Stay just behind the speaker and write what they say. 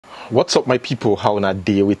What's up, my people? How na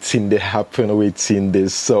day waiting they happen waiting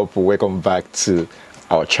this up? Welcome back to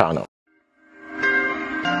our channel.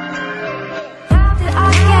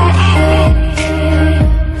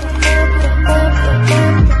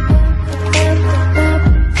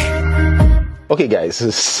 Okay guys,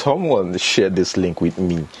 someone shared this link with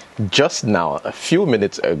me just now, a few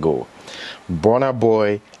minutes ago. Burna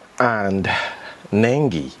boy and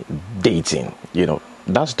Nengi dating. You know,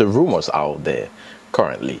 that's the rumors out there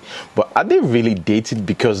currently. But are they really dating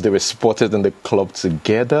because they were spotted in the club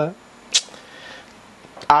together?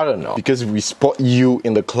 I don't know. Because we spot you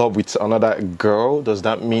in the club with another girl, does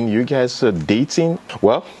that mean you guys are dating?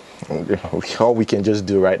 Well, all we can just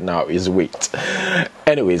do right now is wait.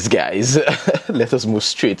 Anyways, guys, let us move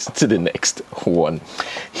straight to the next one.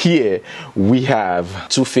 Here we have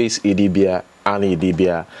Two-Face, Idibia, and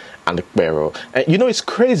Idibia and Pero. And you know, it's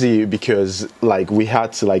crazy because like we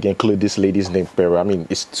had to like include this lady's name, Pero. I mean,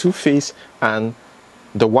 it's Two-Face and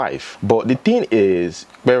the wife. But the thing is,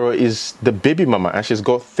 Pero is the baby mama and she's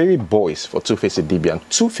got 3 boys for Two-Face, Idibia.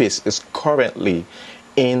 And Two-Face is currently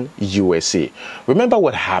in USA. Remember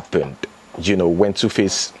what happened, you know, when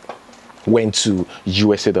Two-Face went to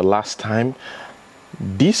USA the last time?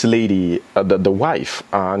 This lady, the wife,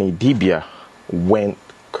 Idibia, went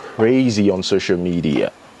crazy on social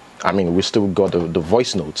media. I mean, we still got the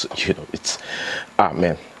voice notes, you know, it's,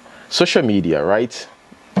 man, social media, right?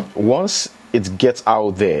 Once it gets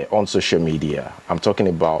out there on social media, I'm talking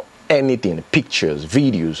about anything, pictures,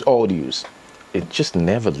 videos, audios, it just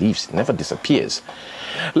never leaves, never disappears.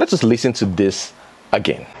 Let's just listen to this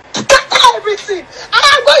again. Scatter everything!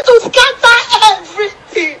 I'm going to scatter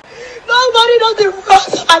everything! Nobody knows the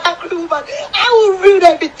rest of an angry woman. I will ruin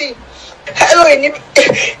everything. Hello,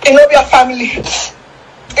 Idibia family.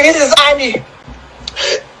 This is Annie.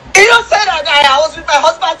 You know, said that I was with my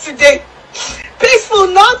husband today. Peaceful,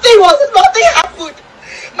 nothing happened.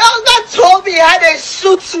 My husband told me he had a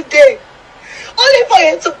shoot today. Only for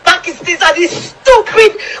him to pack his things and his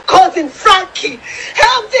stupid cousin Frankie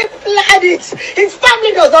helped him plan it. His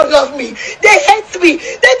family does not love me. They hate me.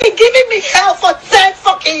 They've been giving me hell for 10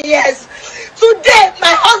 fucking years. Today,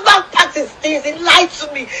 my husband packed his things. He lied to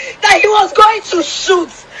me that he was going to shoot.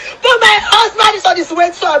 But my husband is on his way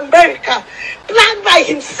to America. Planned by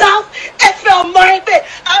himself, FL Morebe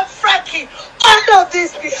and Frankie. All of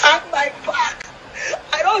this behind my back.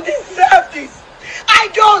 I don't deserve this. I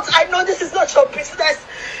don't. I know this is not your business.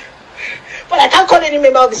 But I can't call any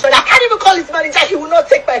member of this family. I can't even call his manager. He will not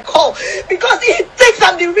take my call. Because he thinks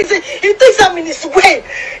I'm the reason. He thinks I'm in his way.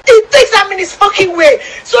 He thinks I'm in his fucking way.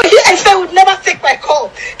 So he, FL would never take my call.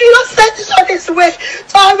 He just sent it on his way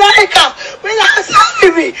to America without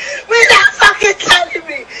telling me. Without fucking telling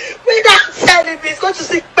me. Without telling me. He's going to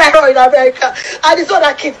see Pero in America. And his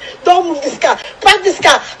other kids, don't move this car. Park this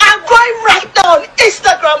car. I'm going right now on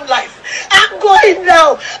Instagram Live. I'm going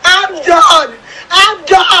now. I'm done. I'm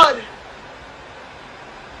done.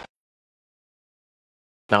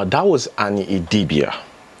 Now that was Idibia.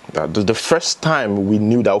 The first time we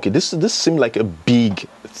knew that, okay, this seemed like a big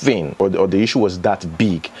thing, or the issue was that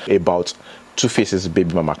big about Two-Face's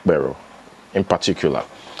baby mama Pero in particular.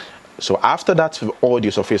 So after that audio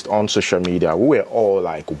surfaced on social media, we were all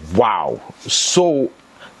like, wow, so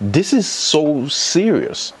this is so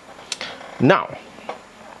serious. Now,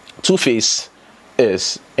 Two-Face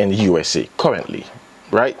is in USA currently.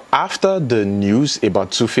 Right after the news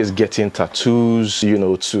about Two-Face getting tattoos, you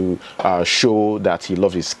know, to show that he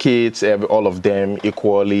loves his kids, all of them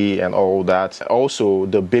equally and all that. Also,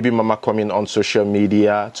 the baby mama coming on social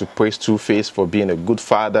media to praise Two-Face for being a good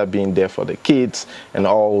father, being there for the kids and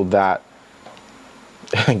all that.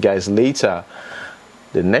 Guys, later,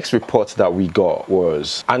 the next report that we got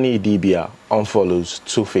was Idibia unfollows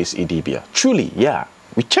Two-Face Idibia. Truly, yeah,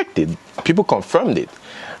 we checked it. People confirmed it.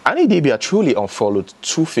 Idibia truly unfollowed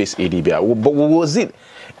Two-Face Idibia, but was it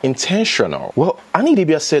intentional? Well,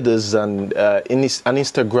 Idibia said there's an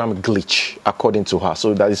Instagram glitch, according to her,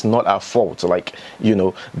 so that is not her fault. Like, you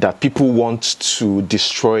know, that people want to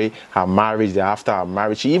destroy her marriage after her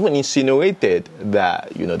marriage. She even insinuated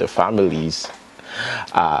that, you know, the families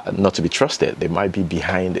are not to be trusted. They might be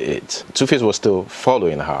behind it. Two-Face was still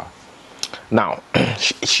following her. Now,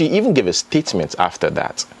 she even gave a statement after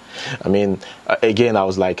that. I mean, again, I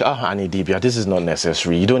was like, Idibia, this is not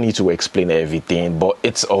necessary. You don't need to explain everything, but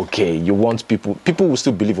it's okay. You want people will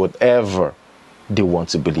still believe whatever they want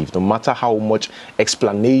to believe, no matter how much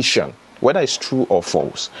explanation, whether it's true or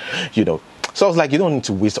false, you know. So I was like, you don't need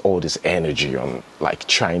to waste all this energy on like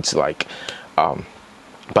trying to like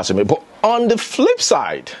pass it. But on the flip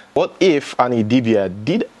side, what if Idibia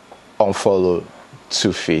did unfollow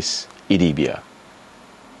Two-Face Idibia?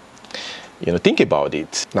 Think about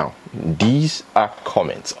it. Now, these are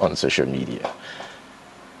comments on social media.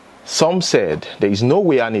 Some said there is no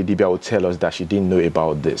way Idibia would tell us that she didn't know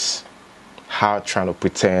about this. Her trying to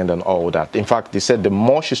pretend and all that. In fact, they said the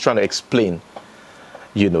more she's trying to explain,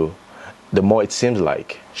 the more it seems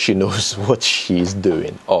like she knows what she's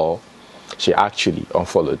doing, or she actually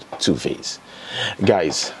unfollowed Two-Face.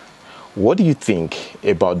 Guys, what do you think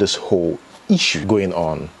about this whole issue going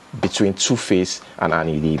on between Two-Face and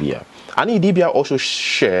Idibia? Idibia also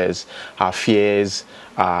shares her fears,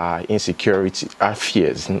 insecurity, her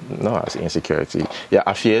fears, not as insecurity,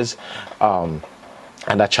 her fears, and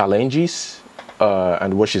her challenges,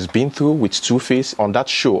 and what she's been through with Two-Face on that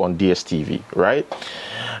show on DSTV, right?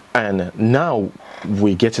 And now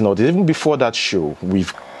we're getting all this. Even before that show,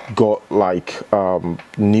 we've got like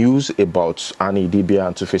news about Idibia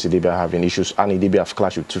and Two-Face Idibia having issues. Idibia have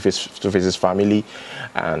clashed with Two-Face's family,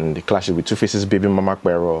 and clashes with Two-Face's baby mama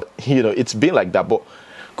Quero. It's been like that. But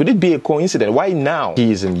could it be a coincidence? Why now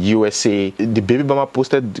he is in USA? The baby mama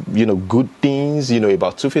posted good things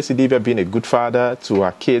about Two-Face Idibia being a good father to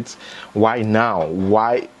her kids. Why now?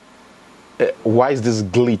 Why is this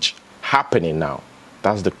glitch happening now?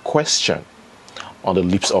 That's the question on the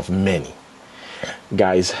lips of many.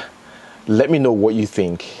 Guys, let me know what you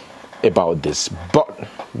think about this. But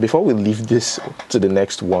before we leave this to the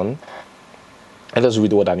next one, let us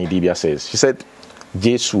read what Idibia says. She said,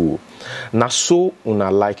 "Jesu, na so una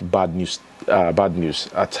like bad news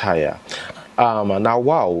attire. Now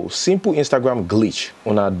wow, simple Instagram glitch.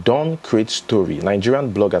 Una don create story.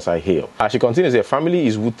 Nigerian bloggers I hail." She continues, "Your family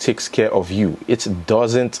is who takes care of you. It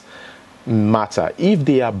doesn't matter if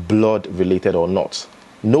they are blood related or not.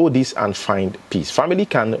 Know this and find peace. Family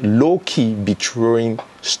can low-key be throwing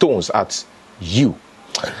stones at you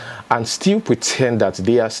and still pretend that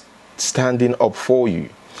they are standing up for you.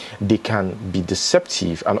 They can be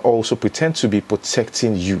deceptive and also pretend to be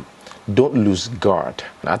protecting you. Don't lose guard."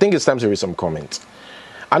 I think it's time to read some comments.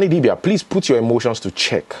 Idibia, please put your emotions to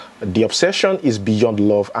check. The obsession is beyond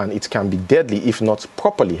love and it can be deadly if not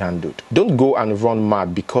properly handled. Don't go and run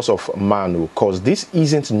mad because of Manu, cause this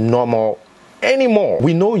isn't normal anymore.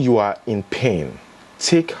 We know you are in pain.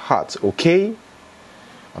 Take heart, okay?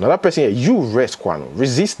 Another person here, you rest, Kwano.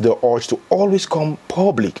 Resist the urge to always come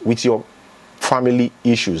public with your family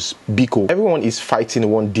issues because everyone is fighting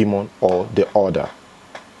one demon or the other.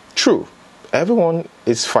 True. Everyone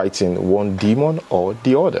is fighting one demon or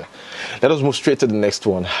the other. Let us move straight to the next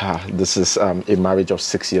one. This is a marriage of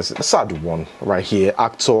 6 years. A sad one right here.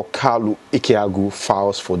 Actor Kalu Ikeagu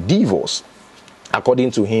files for divorce.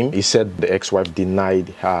 According to him, he said the ex-wife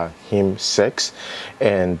denied him sex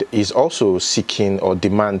and is also seeking or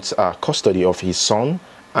demands custody of his son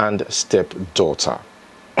and stepdaughter.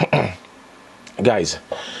 Guys,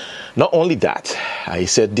 not only that, he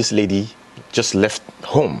said this lady just left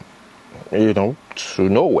home, to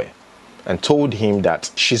nowhere, and told him that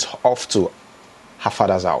she's off to her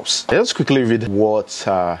father's house. Let's quickly read what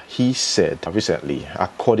he said recently,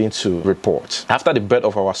 according to reports. After the birth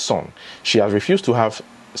of our son, she has refused to have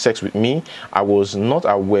sex with me. I was not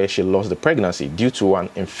aware she lost the pregnancy due to an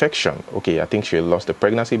infection. Okay, I think she lost the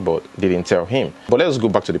pregnancy but didn't tell him. But let's go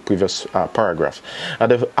back to the previous paragraph.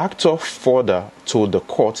 The actor further told the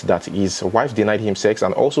court that his wife denied him sex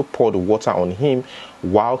and also poured water on him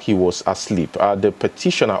while he was asleep. The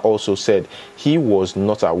petitioner also said he was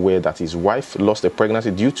not aware that his wife lost the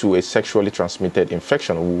pregnancy due to a sexually transmitted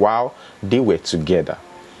infection while they were together.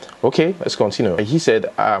 Okay, let's continue. He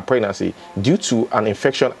said pregnancy due to an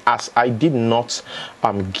infection, as I did not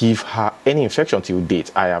give her any infection till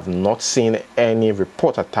date. I have not seen any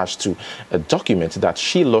report attached to a document that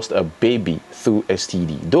she lost a baby through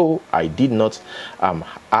STD, though I did not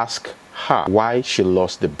ask her why she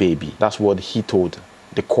lost the baby. That's what he told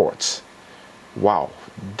the courts. Wow,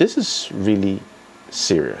 this is really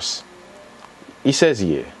serious. He says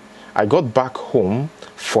here, I got back home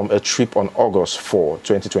from a trip on August 4,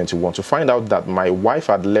 2021 to find out that my wife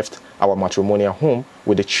had left our matrimonial home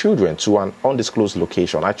with the children to an undisclosed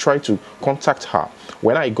location. I tried to contact her.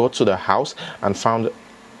 When I got to the house and found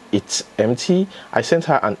it empty, I sent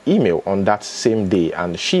her an email on that same day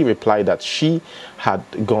and she replied that she had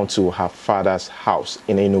gone to her father's house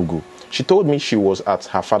in Enugu. She told me she was at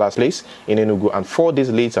her father's place in Enugu, and 4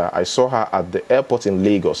 days later I saw her at the airport in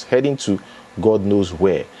Lagos heading to God knows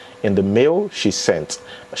where. In the mail she sent,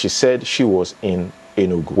 she said she was in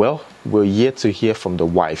Enugu. Well, we're yet to hear from the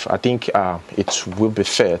wife. I think it will be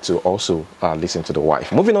fair to also listen to the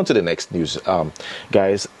wife. Moving on to the next news,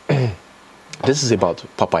 guys. This is about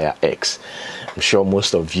Papaya X. I'm sure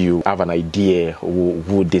most of you have an idea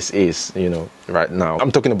who this is, right now.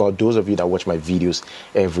 I'm talking about those of you that watch my videos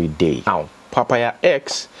every day. Now, Papaya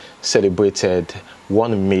X celebrated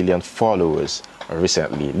 1 million followers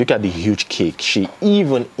recently. Look at the huge cake. She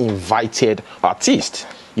even invited artists,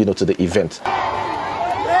 to the event.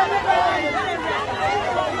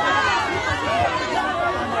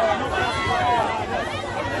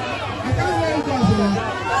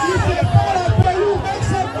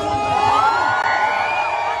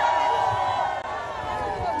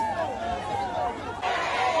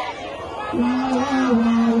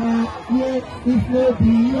 If no be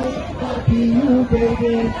you,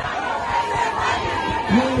 baby.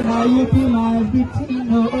 Hey, now you be my everything.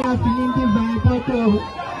 No, I'm feeling the vibe.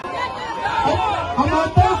 I'm a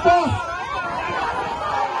tougher.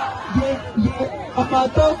 Yeah, I'm a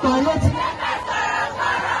tougher.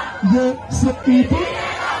 Yeah, so people.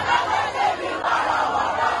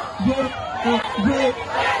 Yeah.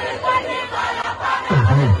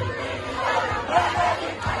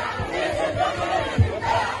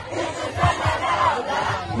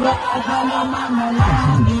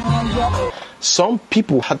 Some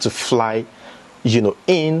people had to fly,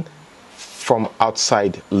 in from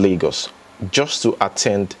outside Lagos just to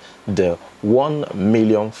attend the 1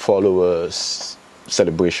 million followers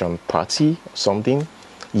celebration party or something.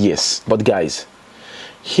 Yes, but guys,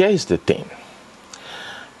 here is the thing.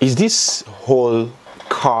 Is this whole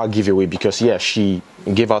car giveaway because she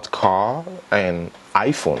gave out car and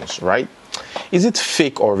iPhones, right? Is it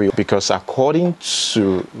fake or real? Because according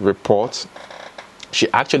to reports, she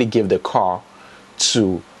actually gave the car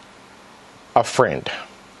to a friend,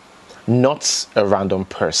 not a random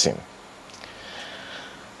person.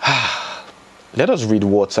 Let us read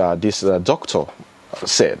what this doctor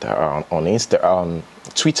said on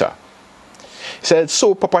Twitter. He said,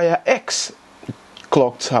 so Papaya X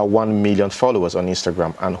clocked 1 million followers on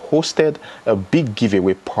Instagram and hosted a big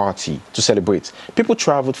giveaway party to celebrate. People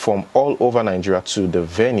traveled from all over Nigeria to the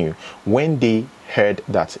venue when they heard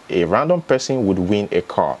that a random person would win a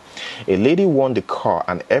car. A lady won the car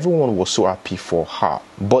and everyone was so happy for her.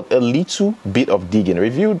 But a little bit of digging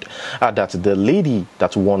revealed that the lady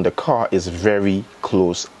that won the car is very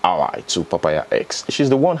close ally to Papaya X. She's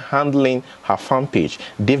the one handling her fan page.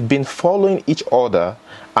 They've been following each other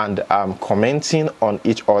and commenting on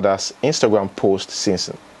each other's Instagram posts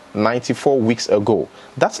since 94 weeks ago.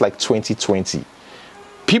 That's like 2020.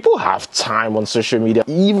 People have time on social media,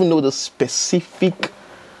 even though the specific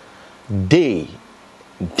day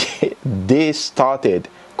they started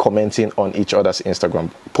commenting on each other's Instagram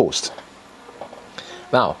post.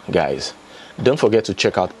 Now, guys, don't forget to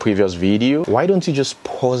check out previous video. Why don't you just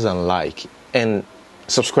pause and like and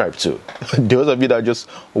subscribe too? Those of you that just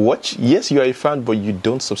watch, yes, you are a fan, but you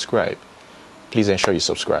don't subscribe. Please ensure you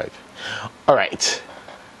subscribe. All right,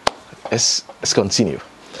 let's continue.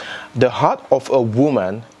 The heart of a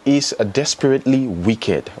woman is desperately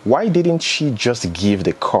wicked. Why didn't she just give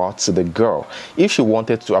the car to the girl if she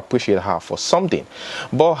wanted to appreciate her for something?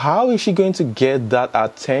 But how is she going to get that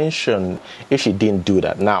attention if she didn't do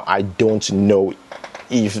that? Now, I don't know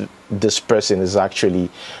if this person is actually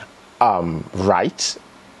right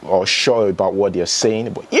or sure about what they're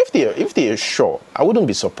saying, but if they're sure, I wouldn't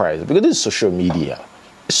be surprised, because this is social media.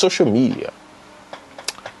 It's social media.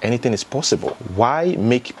 Anything is possible. Why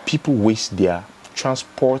make people waste their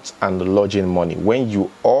transport and lodging money when you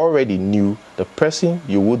already knew the person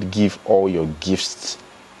you would give all your gifts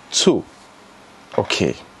to?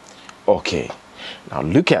 Okay. Now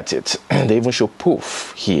look at it. They even show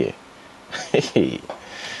proof here.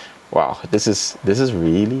 Wow, this is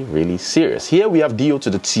really, really serious. Here we have DO to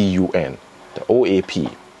the TUN, the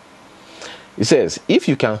OAP. It says, if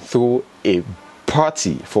you can throw a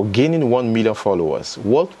party for gaining 1 million followers,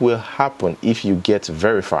 what will happen if you get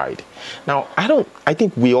verified? Now, I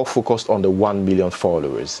think we all focused on the 1 million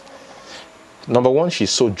followers. Number one, she's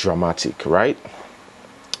so dramatic, right?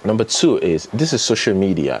 Number two is, this is social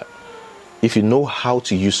media. If you know how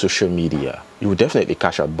to use social media, you will definitely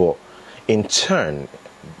cash out, but in turn,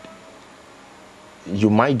 you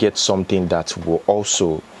might get something that will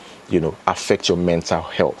also, affect your mental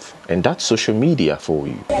health. And that's social media for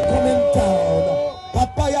you.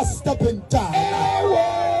 Papaya stepping down.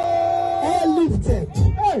 Air lifted.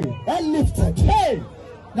 Air lifted. Hey!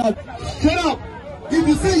 Now, get up. If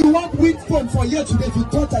you say you want weak phone for here today, if you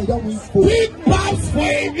thought I don't win phone. Big bags for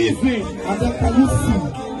a reason. And then can you see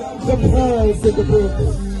the pearls in the book?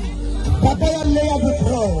 Papaya layer the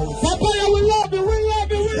pearls. Papaya, we love you, we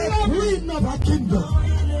love you, we love you. Queen of our kingdom.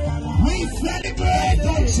 We celebrate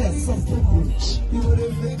Duchess of Cambridge.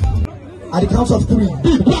 At the count of 3,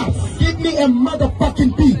 big bass. Give me a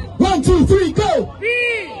motherfucking beat. 1, 2, 3, go. B.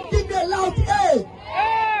 Give me a loud A.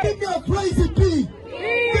 A. Give me a crazy B. B.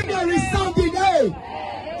 Give me a resounding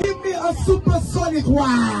A. Give me a a supersonic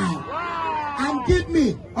wow. And give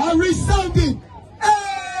me a resounding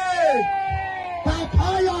hey!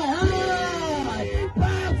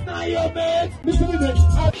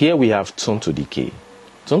 Here we have Tonto Dike.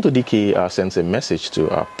 Tonto Dike sends a message to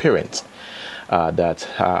our parents that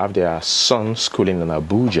have their son schooling in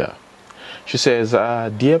Abuja. She says,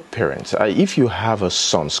 dear parents, if you have a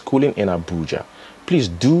son schooling in Abuja, please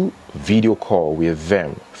do video call with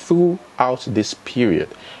them throughout this period.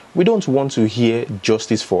 We don't want to hear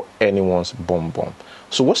justice for anyone's bomb.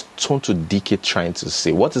 So what's Tonto Dike trying to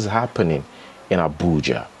say? What is happening in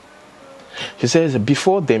Abuja? She says,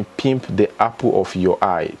 before them pimp the apple of your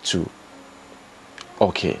eye too.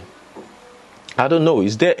 Okay. I don't know.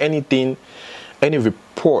 Is there any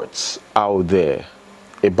reports out there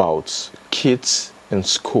about kids in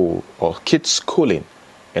school or kids schooling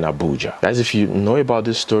in Abuja? Guys, if you know about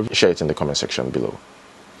this story, share it in the comment section below.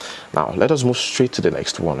 Now, let us move straight to the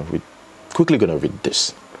next one. We're quickly going to read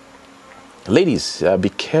this. Ladies, be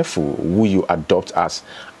careful who you adopt as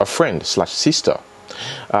a friend/sister.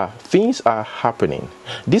 Things are happening.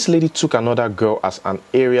 This lady took another girl as an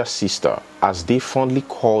area sister, as they fondly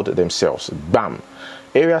called themselves. Bam!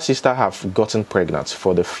 Area sister have gotten pregnant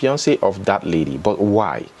for the fiance of that lady. But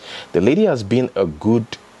why? The lady has been a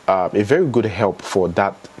very good help for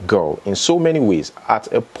that girl in so many ways.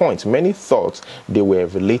 At a point, many thought they were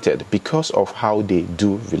related because of how they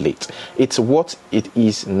do relate. It's what it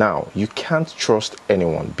is now. You can't trust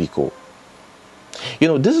anyone, Biko. You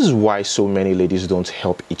know, this is why so many ladies don't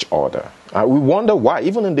help each other. We wonder why.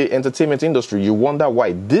 Even in the entertainment industry, you wonder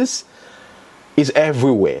why. This is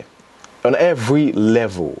everywhere, on every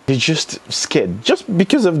level. You're just scared just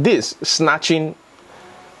because of this. Snatching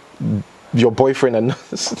your boyfriend and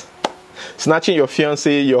snatching your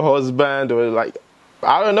fiance, your husband, or like,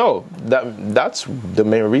 I don't know. That's the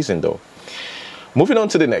main reason though. Moving on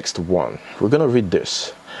to the next one. We're going to read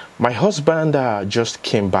this. My husband just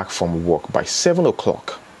came back from work by 7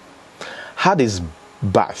 o'clock. Had his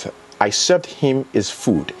bath. I served him his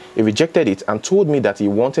food. He rejected it and told me that he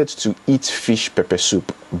wanted to eat fish pepper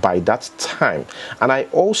soup by that time. And I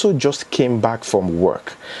also just came back from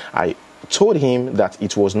work. I told him that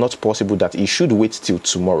it was not possible, that he should wait till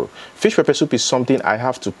tomorrow. Fish pepper soup is something I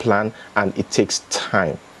have to plan and it takes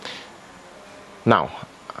time. Now,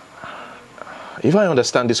 if I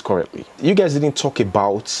understand this correctly, you guys didn't talk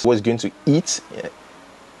about what he's going to eat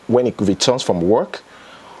when he returns from work,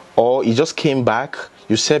 or he just came back,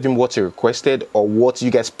 you serve him what he requested, or what you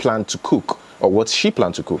guys plan to cook, or what she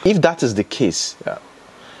planned to cook. If that is the case,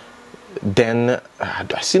 then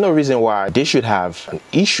I see no reason why they should have an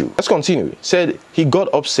issue. Let's continue. Said he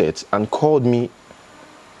got upset and called me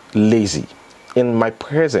lazy. In my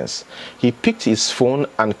presence, he picked his phone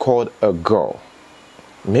and called a girl.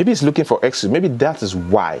 Maybe he's looking for excuse. Maybe that is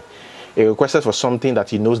why he requested for something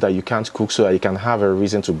that he knows that you can't cook, so that you can have a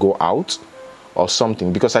reason to go out or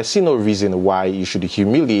something. Because I see no reason why you should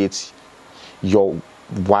humiliate your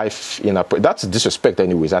wife in a... That's disrespect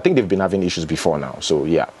anyways. I think they've been having issues before now. So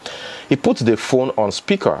yeah. He put the phone on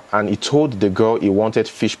speaker and he told the girl he wanted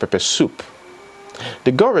fish pepper soup.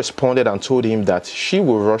 The girl responded and told him that she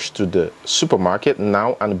will rush to the supermarket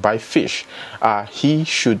now and buy fish. He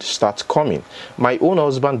should start coming. My own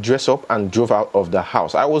husband dressed up and drove out of the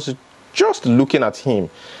house. I was just looking at him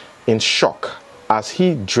in shock as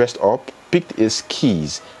he dressed up, picked his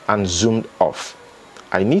keys and zoomed off.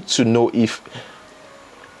 I need to know if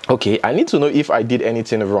I did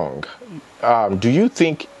anything wrong. Do you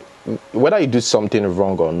think whether you did something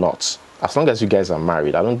wrong or not, as long as you guys are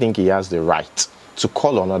married, I don't think he has the right to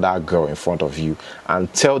call another girl in front of you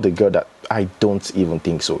and tell the girl that I don't even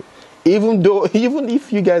think so. Even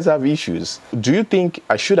if you guys have issues. Do you think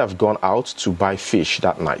I should have gone out to buy fish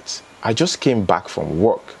that night? I just came back from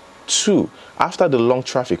work. 2, after the long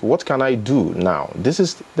traffic, what can I do now? This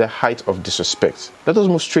is the height of disrespect. Let us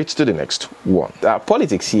move straight to the next one.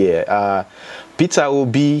 Politics here. Peter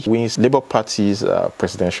Obi wins Labour Party's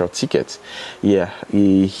presidential ticket. Yeah,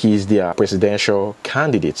 he's their presidential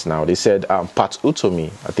candidate now. They said Pat Utomi,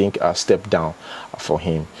 I think, stepped down for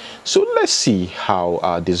him. So let's see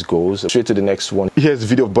how this goes. Straight to the next one. Here's a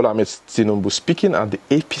video of Bola Ahmed Tinubu speaking at the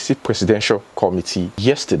APC presidential committee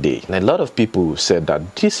yesterday. And a lot of people said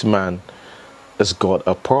that this man has got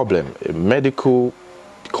a problem, a medical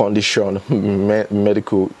condition,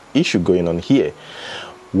 medical issue going on here.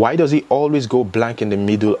 Why does he always go blank in the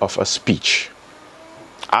middle of a speech?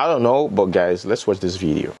 I don't know, but guys, let's watch this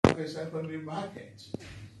video.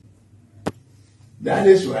 That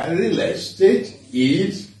is why real estate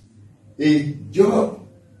is a job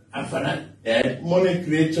and and money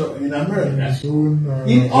creator in America.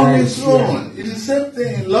 On his It is the same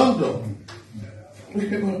thing in London.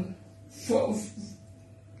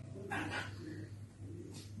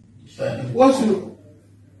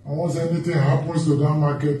 Once anything happens to that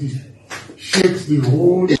market, it shakes the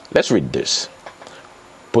whole. Let's read this.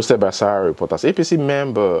 Posted by Sahara Reporters. APC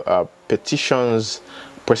member petitions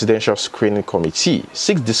Presidential Screening Committee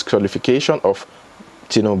seeks disqualification of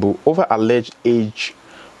Tinubu over alleged age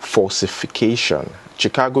falsification.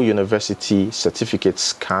 Chicago University certificate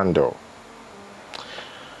scandal.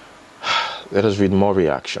 Let us read more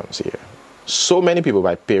reactions here. So many people,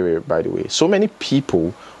 by the way, so many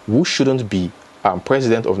people who shouldn't be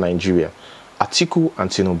president of Nigeria, Atiku and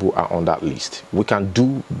Tinubu, are on that list. We can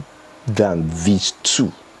do than these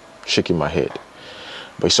two. Shaking my head.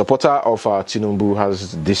 But a supporter of Tinubu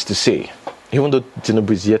has this to say. Even though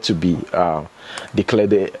Tinubu is yet to be declared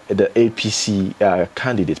the APC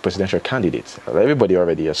candidate, presidential candidate, everybody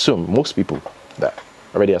already assumed, most people that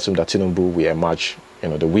already assume that Tinubu will emerge,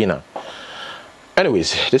 the winner.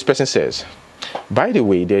 Anyways, this person says, by the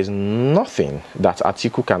way, there's nothing that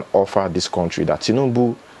Atiku can offer this country that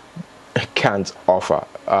Tinubu can't offer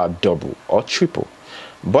double or triple.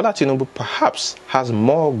 Bola Tinubu perhaps has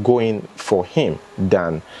more going for him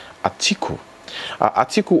than Atiku.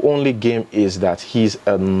 Atiku only game is that he's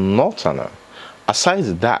a northerner.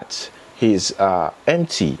 Aside that, he's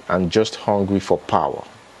empty and just hungry for power.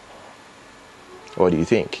 What do you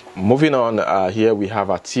think? Moving on, here we have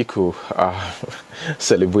Atiku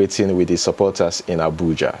celebrating with his supporters in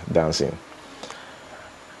Abuja, dancing.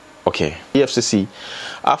 Okay, EFCC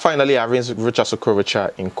finally arraigned Richard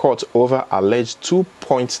Sokorocha in court over alleged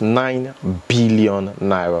 2.9 billion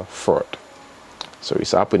naira fraud. So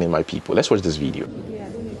it's happening, my people. Let's watch this video.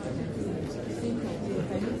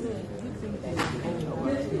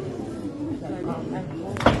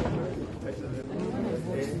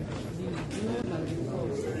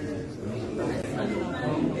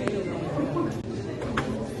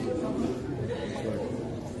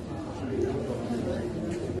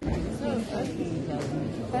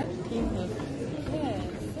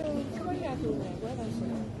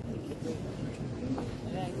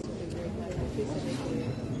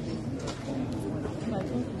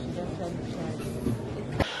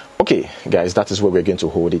 Okay, guys, that is where we're going to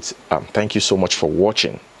hold it. Thank you so much for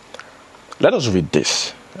watching. Let us read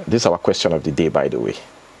this. This is our question of the day, by the way.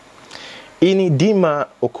 Idibia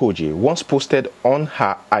Okoje once posted on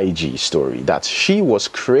her IG story that she was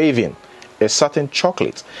craving a certain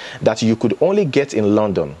chocolate that you could only get in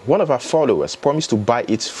London. One of her followers promised to buy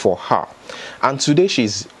it for her. And today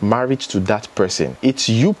she's married to that person. It's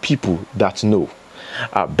you people that know.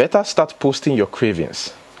 Better start posting your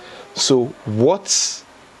cravings. So what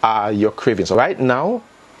are your cravings? Right now,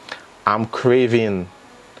 I'm craving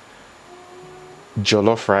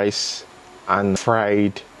jollof rice and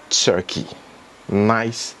fried turkey.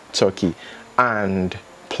 Nice turkey and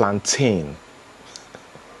plantain.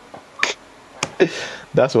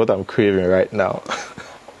 That's what I'm craving right now.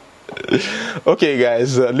 Okay,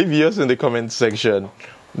 guys, leave yours in the comment section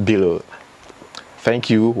below. Thank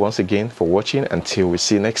you once again for watching. Until we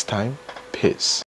see you next time, peace.